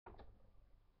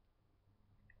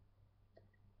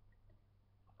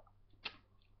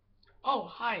Oh,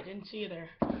 hi, didn't see you there.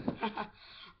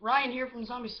 Ryan here from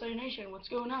Zombie Slayer Nation. What's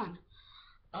going on?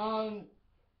 Um,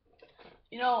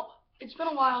 you know, it's been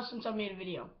a while since I've made a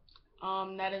video.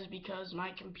 That is because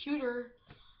my computer,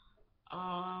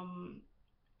 um,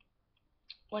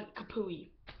 went kapooey.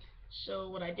 So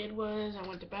what I did was I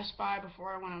went to Best Buy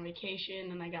before I went on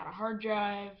vacation and I got a hard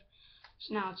drive.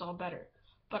 So now it's all better.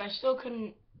 But I still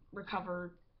couldn't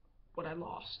recover what I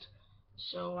lost.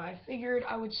 So I figured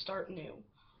I would start new,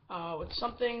 with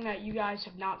something that you guys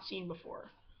have not seen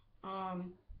before.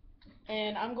 Um,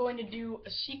 and I'm going to do a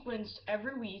sequence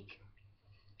every week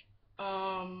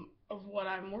of what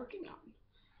I'm working on.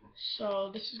 So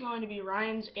this is going to be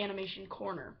Ryan's Animation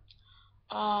Corner.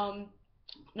 Um,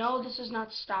 no, this is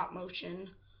not stop motion.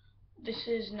 This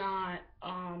is not,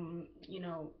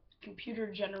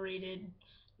 computer generated,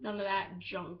 none of that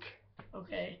junk,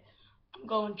 okay? I'm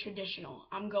going traditional.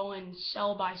 I'm going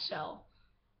cell by cell.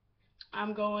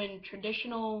 I'm going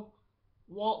traditional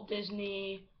Walt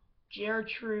Disney,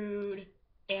 Gertrude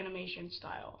animation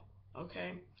style,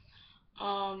 okay?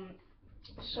 Um,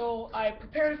 so I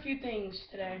prepared a few things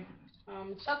today.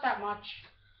 It's not that much,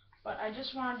 but I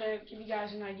just wanted to give you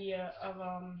guys an idea of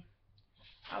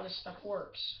how this stuff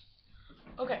works.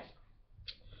 Okay,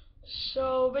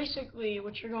 so basically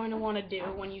what you're going to want to do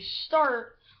when you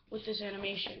start with this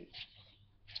animation,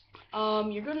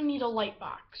 you're going to need a light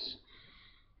box.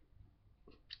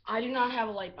 I do not have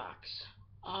a light box.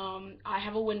 I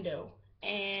have a window,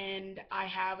 and I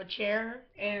have a chair,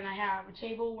 and I have a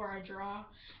table where I draw,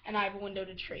 and I have a window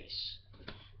to trace.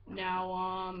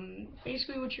 Now,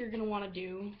 basically what you're going to want to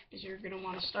do is you're going to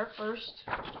want to start first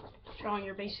drawing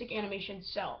your basic animation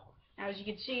cell. Now, as you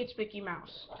can see, it's Mickey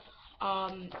Mouse.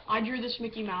 I drew this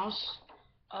Mickey Mouse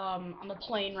on the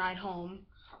plane ride home.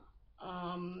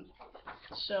 Um,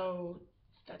 so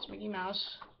that's Mickey Mouse.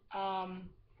 Um,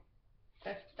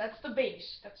 that's the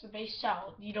base. That's the base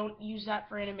cell. You don't use that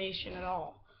for animation at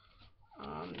all.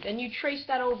 Then you trace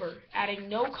that over, adding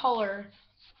no color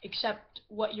except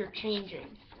what you're changing.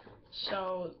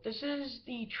 So this is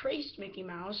the traced Mickey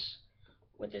Mouse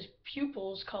with his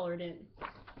pupils colored in.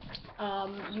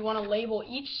 You want to label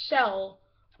each cell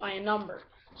by a number.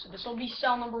 So this will be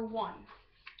cell number 1.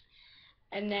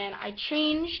 And then I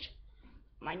changed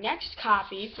my next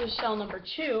copy for cell number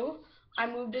 2. I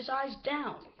moved his eyes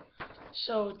down,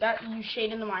 so that you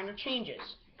shade in the minor changes.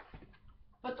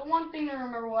 But the one thing to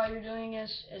remember while you're doing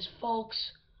this is,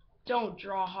 folks, don't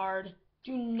draw hard.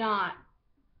 Do not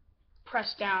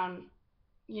press down,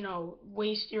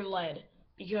 waste your lead.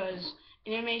 Because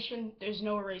in animation, there's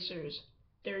no erasers.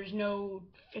 There's no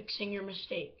fixing your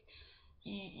mistake.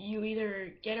 You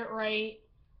either get it right,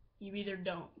 you either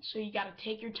don't. So you gotta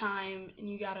take your time and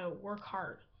you gotta work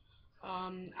hard.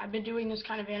 I've been doing this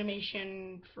kind of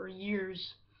animation for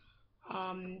years,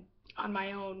 on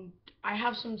my own. I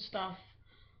have some stuff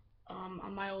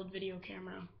on my old video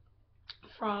camera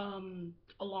from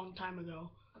a long time ago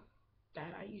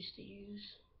that I used to use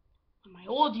on my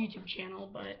old YouTube channel,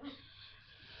 but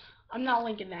I'm not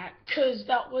linking that because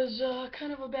that was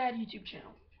kind of a bad YouTube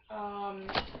channel.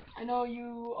 I know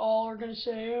you all are gonna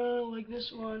say, oh, like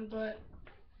this one, but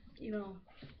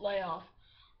lay off.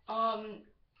 Um,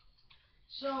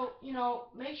 so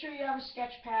make sure you have a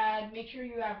sketch pad. Make sure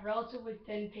you have relatively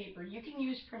thin paper. You can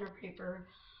use printer paper,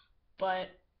 but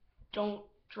don't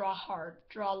draw hard.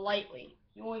 Draw lightly.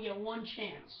 You only get one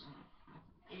chance,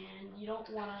 and you don't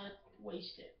want to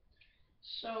waste it.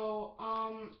 So,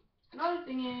 another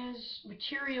thing is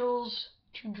materials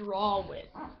to draw with.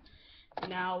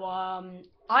 Now,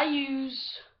 I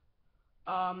use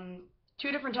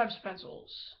two different types of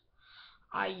pencils.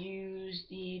 I use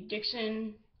the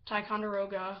Dixon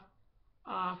Ticonderoga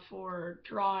for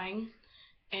drawing,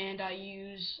 and I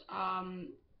use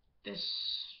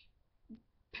this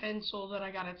pencil that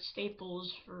I got at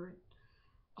Staples for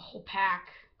a whole pack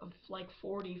of like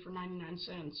 40 for 99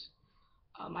 cents.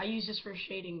 I use this for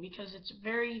shading because it's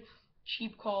very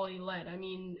cheap quality lead. I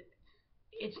mean,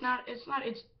 it's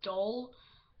dull,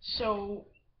 so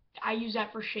I use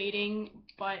that for shading,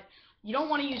 but you don't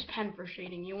want to use pen for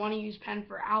shading. You want to use pen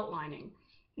for outlining.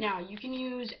 Now, you can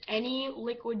use any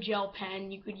liquid gel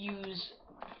pen. You could use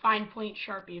fine point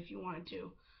Sharpie if you wanted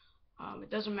to.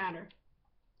 It doesn't matter.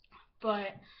 But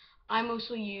I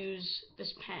mostly use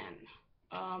this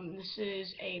pen. This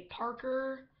is a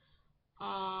Parker.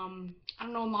 I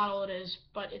don't know what model it is,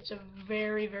 but it's a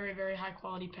very, very, very high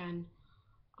quality pen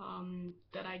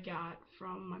that I got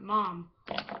from my mom,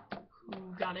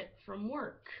 who got it from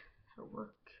work. Her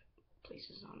work place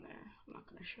is on there. I'm not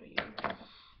going to show you.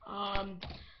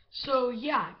 So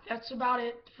yeah, that's about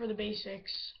it for the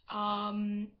basics.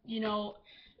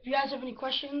 If you guys have any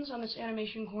questions on this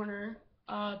animation corner,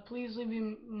 please leave me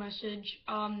a message.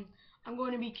 I'm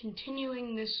going to be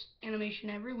continuing this animation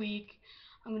every week.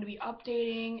 I'm going to be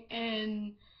updating,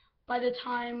 and by the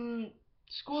time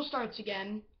school starts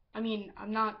again, I mean,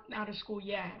 I'm not out of school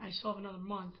yet. I still have another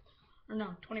month. Or no,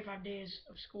 25 days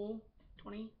of school.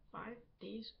 25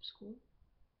 days of school?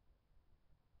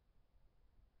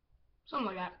 Something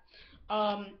like that.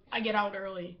 I get out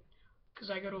early because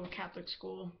I go to a Catholic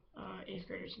school. 8th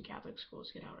graders in Catholic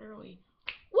schools get out early.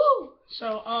 Woo!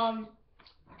 So,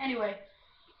 anyway,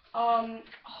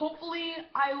 hopefully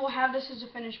I will have this as a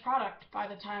finished product by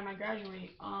the time I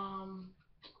graduate.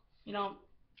 You know,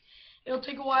 it'll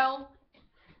take a while.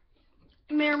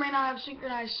 It may or may not have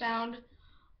synchronized sound.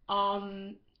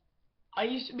 Um, I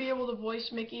used to be able to voice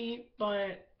Mickey,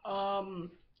 but, I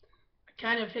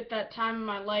kind of hit that time in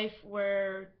my life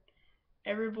where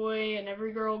every boy and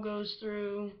every girl goes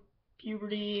through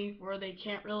puberty where they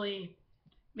can't really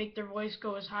make their voice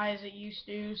go as high as it used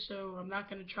to, so I'm not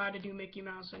going to try to do Mickey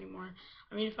Mouse anymore.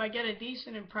 I mean, if I get a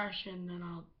decent impression, then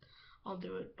I'll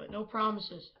do it, but no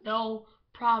promises. No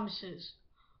promises.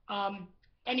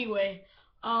 Anyway,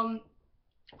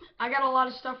 I got a lot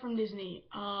of stuff from Disney.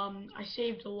 I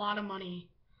saved a lot of money.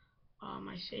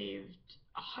 I saved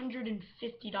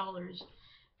 $150.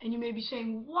 And you may be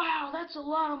saying, wow, that's a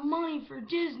lot of money for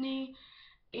Disney.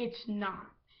 It's not.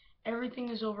 Everything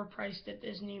is overpriced at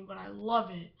Disney, but I love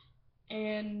it.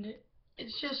 And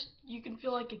it's just, you can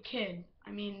feel like a kid. I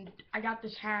mean, I got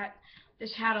this hat.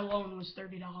 This hat alone was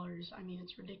 $30. I mean,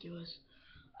 it's ridiculous.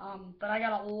 But I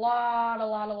got a lot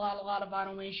of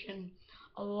Automation,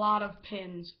 a lot of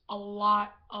pins, a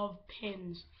lot of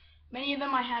pins. Many of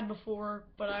them I had before,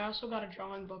 but I also got a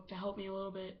drawing book to help me a little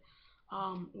bit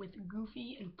with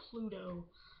Goofy and Pluto,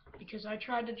 because I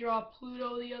tried to draw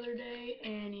Pluto the other day,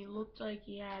 and he looked like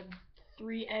he had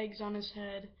 3 eggs on his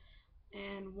head,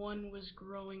 and one was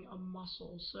growing a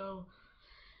muscle, so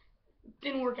it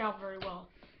didn't work out very well.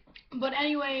 But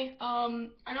anyway, I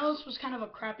know this was kind of a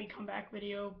crappy comeback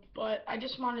video, but I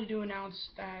just wanted to announce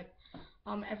that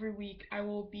every week I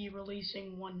will be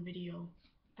releasing one video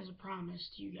as a promise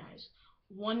to you guys.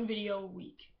 One video a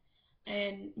week.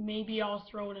 And maybe I'll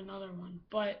throw in another one.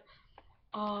 But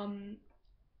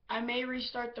I may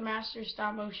restart the Master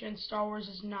Stop Motion. Star Wars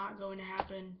is not going to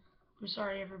happen. I'm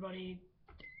sorry, everybody.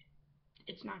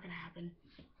 It's not going to happen.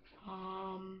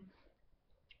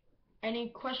 Any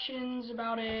questions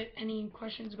about it, any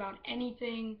questions about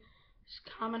anything, just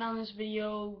comment on this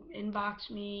video, inbox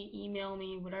me, email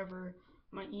me, whatever.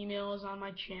 My email is on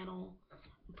my channel,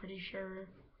 I'm pretty sure.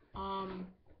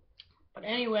 But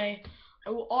anyway, I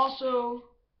will also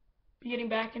be getting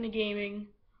back into gaming.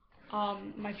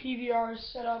 My PVR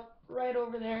is set up right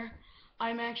over there.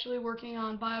 I'm actually working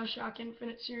on BioShock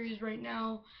Infinite series right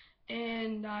now,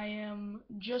 and I am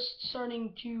just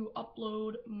starting to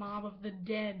upload Mob of the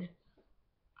Dead.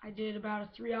 I did about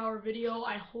a 3-hour video.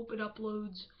 I hope it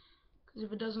uploads, because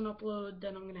if it doesn't upload,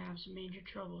 then I'm going to have some major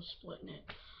trouble splitting it.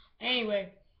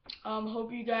 Anyway,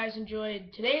 hope you guys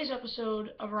enjoyed today's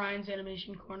episode of Ryan's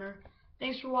Animation Corner.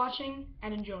 Thanks for watching,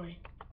 and enjoy.